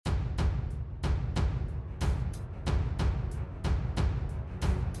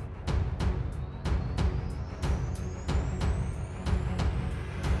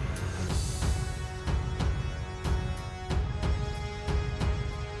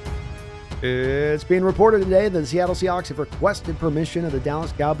It's being reported today that the Seattle Seahawks have requested permission of the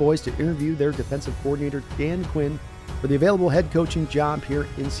Dallas Cowboys to interview their defensive coordinator, Dan Quinn, for the available head coaching job here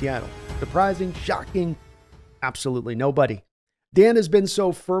in Seattle. Surprising, shocking, absolutely nobody. Dan has been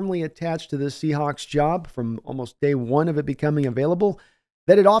so firmly attached to this Seahawks job from almost day one of it becoming available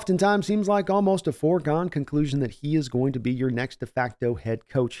that it oftentimes seems like almost a foregone conclusion that he is going to be your next de facto head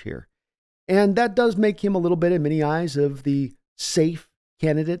coach here. And that does make him a little bit, in many eyes, of the safe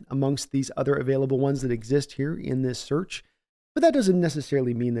candidate amongst these other available ones that exist here in this search. But that doesn't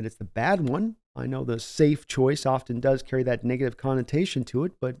necessarily mean that it's the bad one. I know the safe choice often does carry that negative connotation to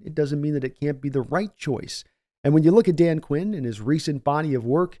it, but it doesn't mean that it can't be the right choice. And when you look at Dan Quinn and his recent body of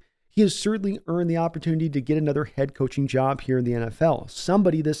work, he has certainly earned the opportunity to get another head coaching job here in the NFL.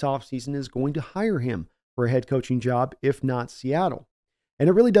 Somebody this offseason is going to hire him for a head coaching job, if not Seattle. And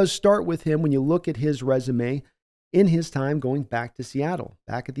it really does start with him when you look at his resume in his time going back to Seattle,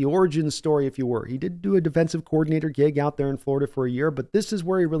 back at the origin story, if you were. He did do a defensive coordinator gig out there in Florida for a year, but this is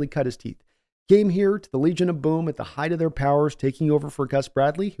where he really cut his teeth. Came here to the Legion of Boom at the height of their powers, taking over for Gus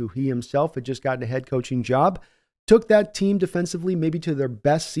Bradley, who he himself had just gotten a head coaching job, took that team defensively maybe to their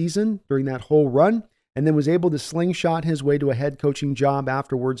best season during that whole run, and then was able to slingshot his way to a head coaching job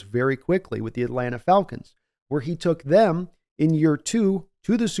afterwards very quickly with the Atlanta Falcons, where he took them in year 2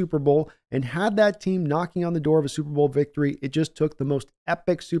 to the Super Bowl and had that team knocking on the door of a Super Bowl victory. It just took the most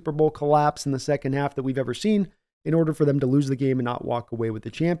epic Super Bowl collapse in the second half that we've ever seen in order for them to lose the game and not walk away with the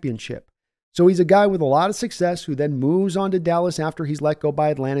championship. So he's a guy with a lot of success who then moves on to Dallas after he's let go by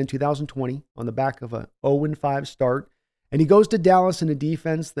Atlanta in 2020 on the back of a 0-5 start. And he goes to Dallas in a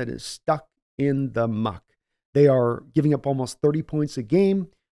defense that is stuck in the muck. They are giving up almost 30 points a game.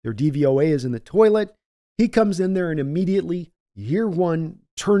 Their DVOA is in the toilet. He comes in there and immediately, year one,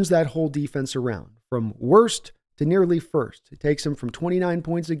 turns that whole defense around from worst to nearly first. It takes him from 29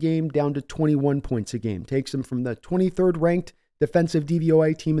 points a game down to 21 points a game. Takes him from the 23rd ranked defensive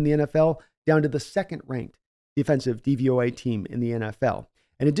DVOA team in the NFL down to the second ranked defensive DVOA team in the NFL.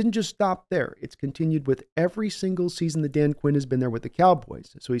 And it didn't just stop there. It's continued with every single season that Dan Quinn has been there with the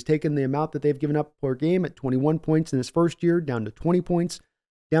Cowboys. So he's taken the amount that they've given up per game at 21 points in his first year down to 20 points,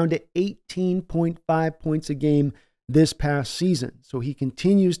 down to 18.5 points a game this past season. So he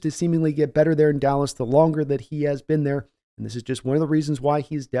continues to seemingly get better there in Dallas the longer that he has been there. And this is just one of the reasons why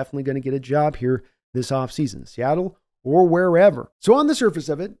he's definitely going to get a job here this offseason, Seattle or wherever. So on the surface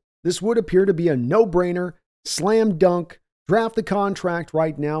of it, this would appear to be a no-brainer, slam dunk, draft the contract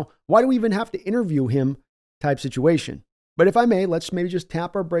right now. Why do we even have to interview him type situation? But if I may, let's maybe just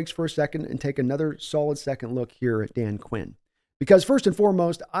tap our brakes for a second and take another solid second look here at Dan Quinn. Because first and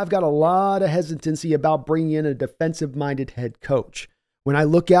foremost, I've got a lot of hesitancy about bringing in a defensive-minded head coach. When I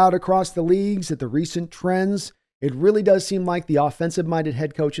look out across the leagues at the recent trends, it really does seem like the offensive-minded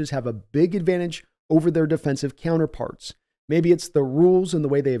head coaches have a big advantage over their defensive counterparts. Maybe it's the rules and the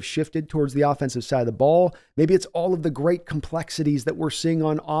way they have shifted towards the offensive side of the ball. Maybe it's all of the great complexities that we're seeing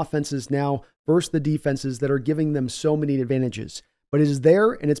on offenses now versus the defenses that are giving them so many advantages. But it is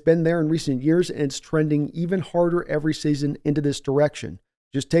there, and it's been there in recent years, and it's trending even harder every season into this direction.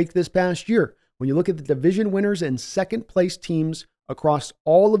 Just take this past year. When you look at the division winners and second-place teams across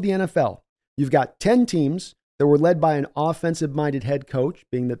all of the NFL, you've got 10 teams that were led by an offensive-minded head coach,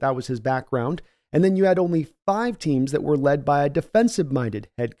 being that that was his background, and then you had only 5 teams that were led by a defensive-minded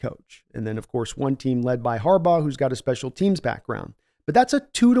head coach. And then, of course, one team led by Harbaugh, who's got a special teams background. But that's a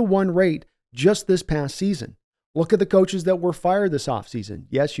 2-to-1 rate just this past season. Look at the coaches that were fired this offseason.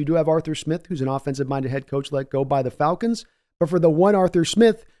 Yes, you do have Arthur Smith, who's an offensive-minded head coach let go by the Falcons. But for the one Arthur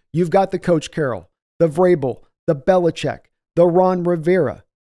Smith, you've got the Coach Carroll, the Vrabel, the Belichick, the Ron Rivera.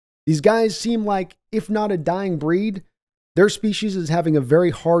 These guys seem like, if not a dying breed, their species is having a very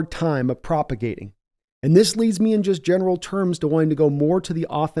hard time of propagating. And this leads me in just general terms to wanting to go more to the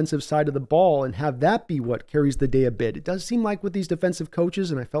offensive side of the ball and have that be what carries the day a bit. It does seem like with these defensive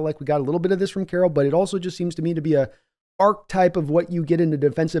coaches, and I felt like we got a little bit of this from Carroll, but it also just seems to me to be a archetype of what you get in a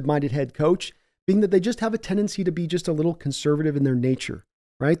defensive-minded head coach, being that they just have a tendency to be just a little conservative in their nature,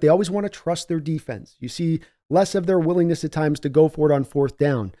 right? They always want to trust their defense. You see less of their willingness at times to go for it on fourth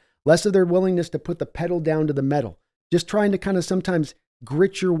down, less of their willingness to put the pedal down to the metal. Just trying to kind of sometimes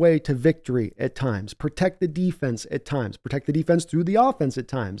grit your way to victory at times, protect the defense at times, protect the defense through the offense at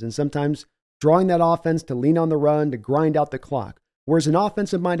times, and sometimes drawing that offense to lean on the run, to grind out the clock. Whereas an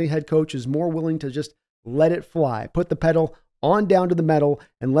offensive-minded head coach is more willing to just let it fly, put the pedal on down to the metal,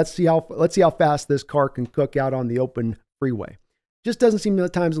 and let's see how fast this car can cook out on the open freeway. Just doesn't seem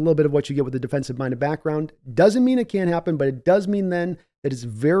at times a little bit of what you get with a defensive-minded background. Doesn't mean it can't happen, but it does mean then that it's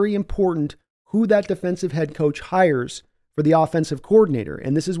very important who that defensive head coach hires for the offensive coordinator.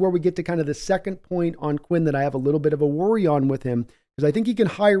 And this is where we get to kind of the second point on Quinn that I have a little bit of a worry on with him, because I think he can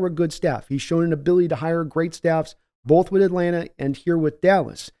hire a good staff. He's shown an ability to hire great staffs, both with Atlanta and here with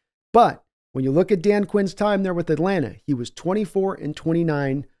Dallas. But when you look at Dan Quinn's time there with Atlanta, he was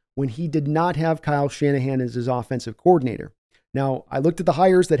 24-29 when he did not have Kyle Shanahan as his offensive coordinator. Now, I looked at the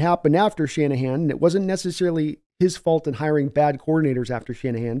hires that happened after Shanahan, and it wasn't necessarily his fault in hiring bad coordinators after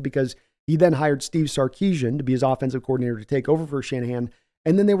Shanahan, because he then hired Steve Sarkisian to be his offensive coordinator to take over for Shanahan.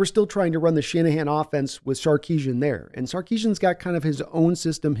 And then they were still trying to run the Shanahan offense with Sarkisian there. And Sarkisian's got kind of his own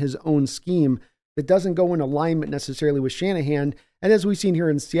system, his own scheme that doesn't go in alignment necessarily with Shanahan. And as we've seen here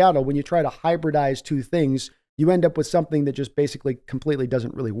in Seattle, when you try to hybridize two things, you end up with something that just basically completely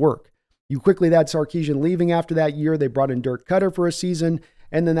doesn't really work. You quickly had Sarkisian leaving after that year. They brought in Dirk Cutter for a season,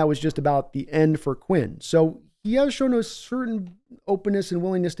 and then that was just about the end for Quinn. So he has shown a certain openness and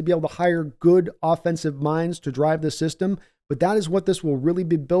willingness to be able to hire good offensive minds to drive the system, but that is what this will really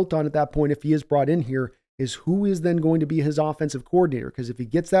be built on at that point if he is brought in here, is who is then going to be his offensive coordinator. Because if he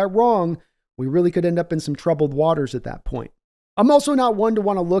gets that wrong, we really could end up in some troubled waters at that point. I'm also not one to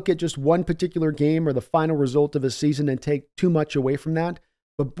want to look at just one particular game or the final result of a season and take too much away from that.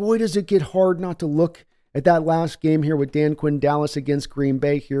 But boy, does it get hard not to look at that last game here with Dan Quinn, Dallas against Green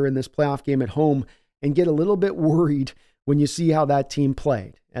Bay here in this playoff game at home, and get a little bit worried when you see how that team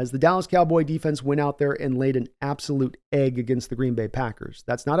played, as the Dallas Cowboy defense went out there and laid an absolute egg against the Green Bay Packers.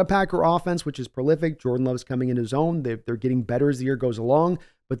 That's not a Packer offense, which is prolific. Jordan Love's coming in his own. They're getting better as the year goes along,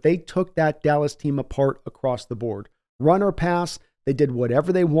 but they took that Dallas team apart across the board. Run or pass, they did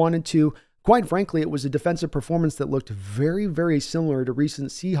whatever they wanted to. Quite frankly, it was a defensive performance that looked very, very similar to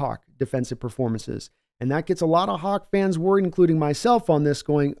recent Seahawks defensive performances. And that gets a lot of Hawk fans worried, including myself, on this,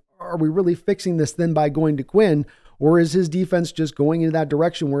 going, are we really fixing this then by going to Quinn? Or is his defense just going in that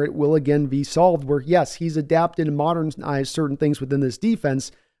direction where it will again be solved, where yes, he's adapted and modernized certain things within this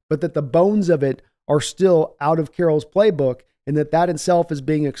defense, but that the bones of it are still out of Carroll's playbook, and that itself is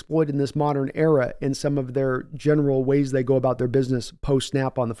being exploited in this modern era in some of their general ways they go about their business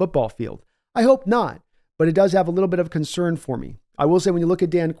post-snap on the football field. I hope not, but it does have a little bit of concern for me. I will say when you look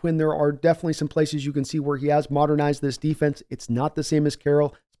at Dan Quinn, there are definitely some places you can see where he has modernized this defense. It's not the same as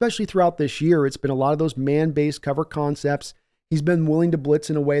Carroll, especially throughout this year. It's been a lot of those man-based cover concepts. He's been willing to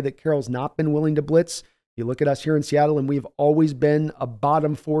blitz in a way that Carroll's not been willing to blitz. You look at us here in Seattle, and we've always been a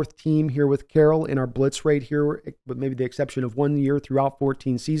bottom fourth team here with Carroll in our blitz rate here, with maybe the exception of 1 year throughout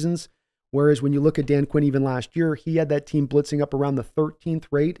 14 seasons. Whereas when you look at Dan Quinn even last year, he had that team blitzing up around the 13th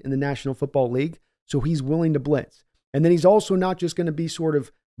rate in the National Football League. So he's willing to blitz. And then he's also not just going to be sort of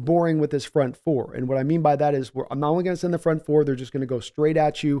boring with his front four. And what I mean by that is I'm not only going to send the front four, they're just going to go straight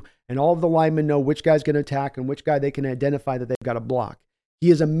at you, and all of the linemen know which guy's going to attack and which guy they can identify that they've got to block.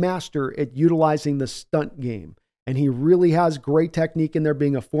 He is a master at utilizing the stunt game. And he really has great technique in there,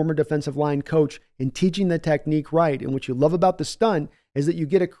 being a former defensive line coach and teaching the technique right. And what you love about the stunt is that you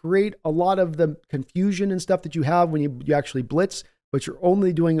get to create a lot of the confusion and stuff that you have when you actually blitz, but you're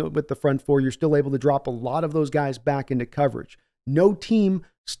only doing it with the front four. You're still able to drop a lot of those guys back into coverage. No team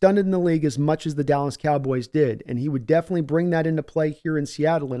stunted in the league as much as the Dallas Cowboys did, and he would definitely bring that into play here in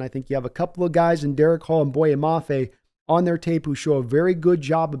Seattle. And I think you have a couple of guys in Derek Hall and Boye Mafe on their tape who show a very good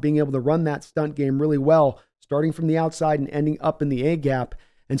job of being able to run that stunt game really well, starting from the outside and ending up in the A-gap.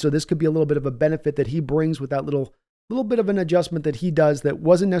 And so this could be a little bit of a benefit that he brings with that little bit of an adjustment that he does that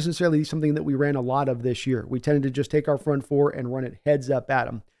wasn't necessarily something that we ran a lot of this year. We tended to just take our front four and run it heads up at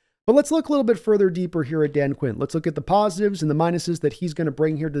him. But let's look a little bit further deeper here at Dan Quinn. Let's look at the positives and the minuses that he's going to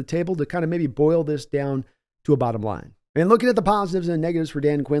bring here to the table to kind of maybe boil this down to a bottom line. And looking at the positives and negatives for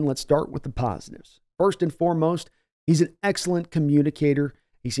Dan Quinn, let's start with the positives. First and foremost, he's an excellent communicator.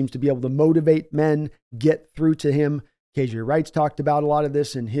 He seems to be able to motivate men, get through to him. KJ Wright's talked about a lot of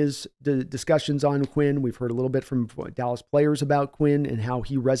this in his discussions on Quinn. We've heard a little bit from Dallas players about Quinn and how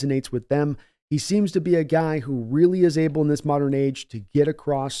he resonates with them. He seems to be a guy who really is able in this modern age to get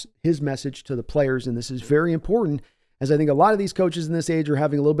across his message to the players. And this is very important, as I think a lot of these coaches in this age are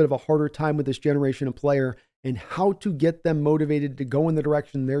having a little bit of a harder time with this generation of player and how to get them motivated to go in the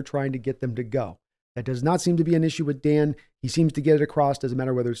direction they're trying to get them to go. That does not seem to be an issue with Dan. He seems to get it across. Doesn't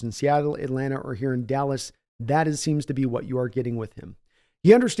matter whether it's in Seattle, Atlanta, or here in Dallas. Seems to be what you are getting with him.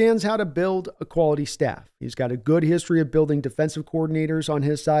 He understands how to build a quality staff. He's got a good history of building defensive coordinators on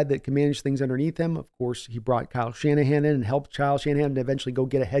his side that can manage things underneath him. Of course, he brought Kyle Shanahan in and helped Kyle Shanahan to eventually go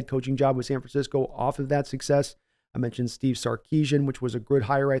get a head coaching job with San Francisco off of that success. I mentioned Steve Sarkisian, which was a good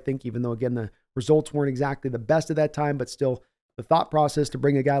hire, I think, even though, again, the results weren't exactly the best at that time, but still the thought process to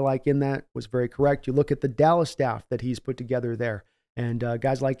bring a guy like in that was very correct. You look at the Dallas staff that he's put together there, and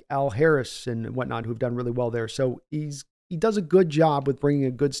guys like Al Harris and whatnot who've done really well there. So he's he does a good job with bringing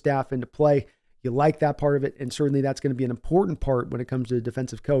a good staff into play. You like that part of it, and certainly that's going to be an important part when it comes to a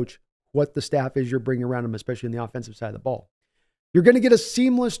defensive coach, what the staff is you're bringing around him, especially on the offensive side of the ball. You're going to get a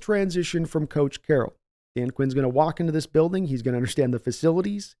seamless transition from Coach Carroll. Dan Quinn's going to walk into this building. He's going to understand the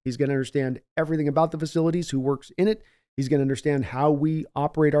facilities. He's going to understand everything about the facilities, who works in it. He's going to understand how we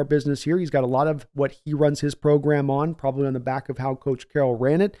operate our business here. He's got a lot of what he runs his program on, probably on the back of how Coach Carroll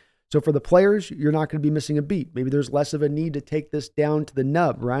ran it. So for the players, you're not going to be missing a beat. Maybe there's less of a need to take this down to the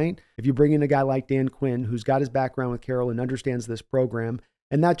nub, right? If you bring in a guy like Dan Quinn, who's got his background with Carroll and understands this program,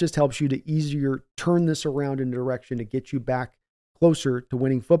 and that just helps you to easier turn this around in a direction to get you back closer to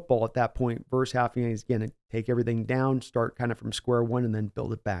winning football at that point versus having he's going to take everything down, start kind of from square one, and then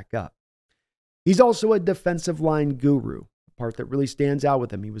build it back up. He's also a defensive line guru, a part that really stands out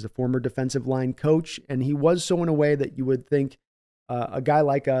with him. He was a former defensive line coach, and he was so in a way that you would think a guy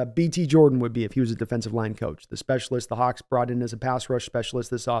like B.T. Jordan would be if he was a defensive line coach. The specialist the Hawks brought in as a pass rush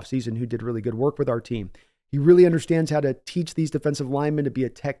specialist this offseason who did really good work with our team. He really understands how to teach these defensive linemen to be a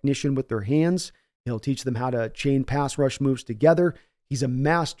technician with their hands. He'll teach them how to chain pass rush moves together. He's a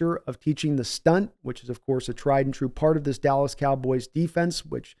master of teaching the stunt, which is, of course, a tried and true part of this Dallas Cowboys defense,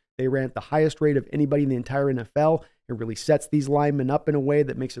 which they ran at the highest rate of anybody in the entire NFL. It really sets these linemen up in a way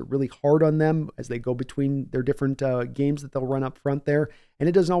that makes it really hard on them as they go between their different games that they'll run up front there. And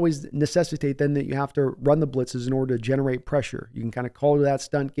it doesn't always necessitate then that you have to run the blitzes in order to generate pressure. You can kind of call to that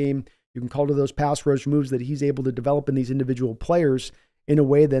stunt game. You can call to those pass rush moves that he's able to develop in these individual players in a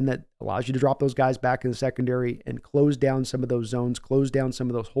way then that allows you to drop those guys back in the secondary and close down some of those zones, close down some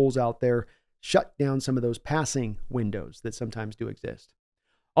of those holes out there, shut down some of those passing windows that sometimes do exist.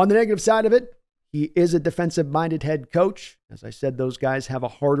 On the negative side of it, he is a defensive-minded head coach. As I said, those guys have a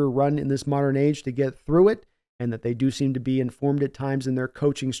harder run in this modern age to get through it, and that they do seem to be informed at times in their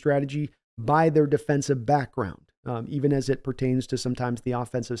coaching strategy by their defensive background, even as it pertains to sometimes the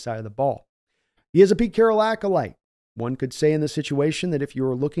offensive side of the ball. He is a Pete Carroll acolyte. One could say in this situation that if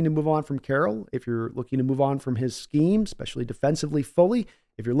you're looking to move on from Carroll, if you're looking to move on from his scheme, especially defensively fully,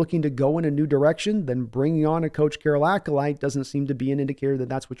 if you're looking to go in a new direction, then bringing on a Coach Carroll acolyte doesn't seem to be an indicator that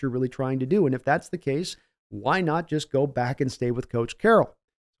that's what you're really trying to do. And if that's the case, why not just go back and stay with Coach Carroll?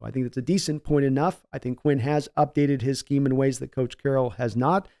 So I think that's a decent point enough. I think Quinn has updated his scheme in ways that Coach Carroll has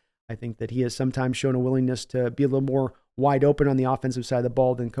not. I think that he has sometimes shown a willingness to be a little more wide open on the offensive side of the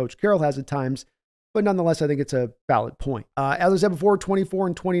ball than Coach Carroll has at times. But nonetheless, I think it's a valid point. As I said before,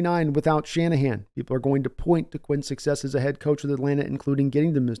 24-29 without Shanahan. People are going to point to Quinn's success as a head coach with Atlanta, including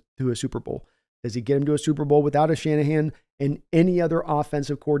getting them to a Super Bowl. Does he get him to a Super Bowl without a Shanahan and any other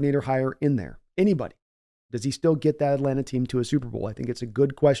offensive coordinator hire in there? Anybody? Does he still get that Atlanta team to a Super Bowl? I think it's a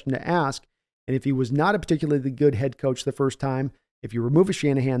good question to ask. And if he was not a particularly good head coach the first time, if you remove a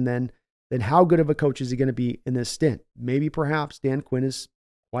Shanahan then how good of a coach is he going to be in this stint? Maybe perhaps Dan Quinn is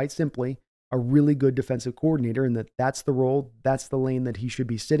quite simply a really good defensive coordinator, and that's the role, that's the lane that he should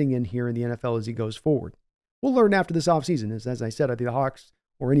be sitting in here in the NFL as he goes forward. We'll learn after this offseason. As I said, I think the Hawks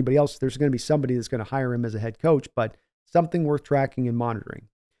or anybody else, there's going to be somebody that's going to hire him as a head coach, but something worth tracking and monitoring.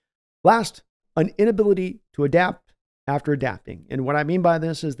 Last, an inability to adapt after adapting. And what I mean by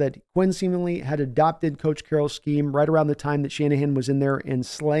this is that Quinn seemingly had adopted Coach Carroll's scheme right around the time that Shanahan was in there and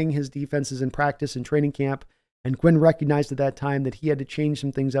slaying his defenses in practice and training camp. And Quinn recognized at that time that he had to change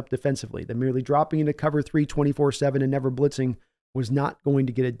some things up defensively, that merely dropping into cover 3 24/7 and never blitzing was not going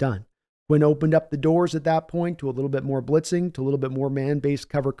to get it done. Quinn opened up the doors at that point to a little bit more blitzing, to a little bit more man-based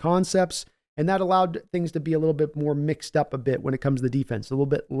cover concepts, and that allowed things to be a little bit more mixed up a bit when it comes to the defense, a little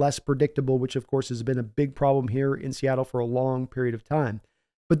bit less predictable, which of course has been a big problem here in Seattle for a long period of time.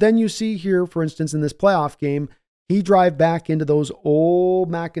 But then you see here, for instance, in this playoff game, he drive back into those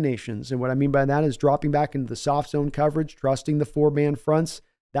old machinations. And what I mean by that is dropping back into the soft zone coverage, trusting the 4-man fronts.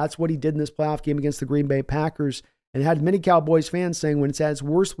 That's what he did in this playoff game against the Green Bay Packers, and had many Cowboys fans saying when it's at its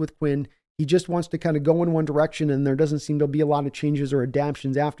worst with Quinn, he just wants to kind of go in one direction and there doesn't seem to be a lot of changes or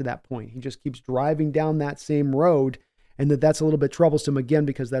adaptations after that point. He just keeps driving down that same road, and that's a little bit troublesome again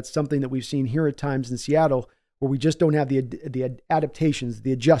because that's something that we've seen here at times in Seattle where we just don't have the adaptations,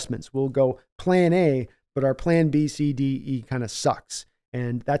 the adjustments. We'll go plan A, but our plan B, C, D, E kind of sucks.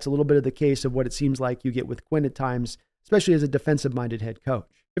 And that's a little bit of the case of what it seems like you get with Quinn at times, especially as a defensive-minded head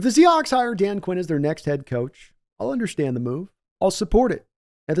coach. If the Seahawks hire Dan Quinn as their next head coach, I'll understand the move. I'll support it.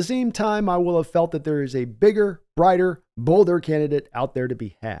 At the same time, I will have felt that there is a bigger, brighter, bolder candidate out there to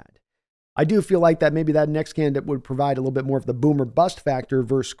be had. I do feel like that maybe that next candidate would provide a little bit more of the boom or bust factor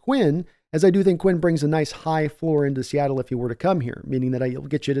versus Quinn, as I do think Quinn brings a nice high floor into Seattle if he were to come here, meaning that he'll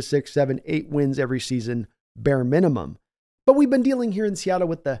get you to 6, 7, 8 wins every season, bare minimum. But we've been dealing here in Seattle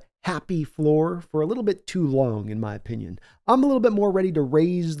with the happy floor for a little bit too long, in my opinion. I'm a little bit more ready to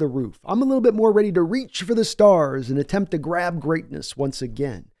raise the roof. I'm a little bit more ready to reach for the stars and attempt to grab greatness once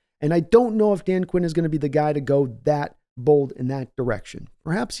again. And I don't know if Dan Quinn is going to be the guy to go that bold in that direction.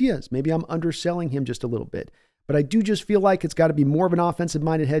 Perhaps he is. Maybe I'm underselling him just a little bit. But I do just feel like it's got to be more of an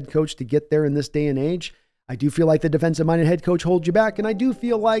offensive-minded head coach to get there in this day and age. I do feel like the defensive-minded head coach holds you back, and I do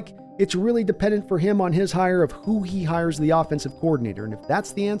feel like it's really dependent for him on his hire of who he hires the offensive coordinator. And if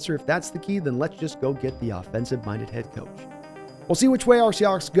that's the answer, if that's the key, then let's just go get the offensive-minded head coach. We'll see which way our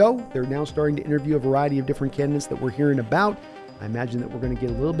Seahawks go. They're now starting to interview a variety of different candidates that we're hearing about. I imagine that we're going to get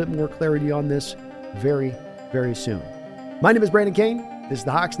a little bit more clarity on this very, very soon. My name is Brandon Kane. This is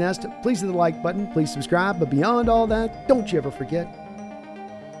the Hawks Nest. Please hit the like button. Please subscribe. But beyond all that, don't you ever forget,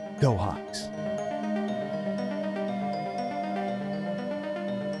 go Hawks.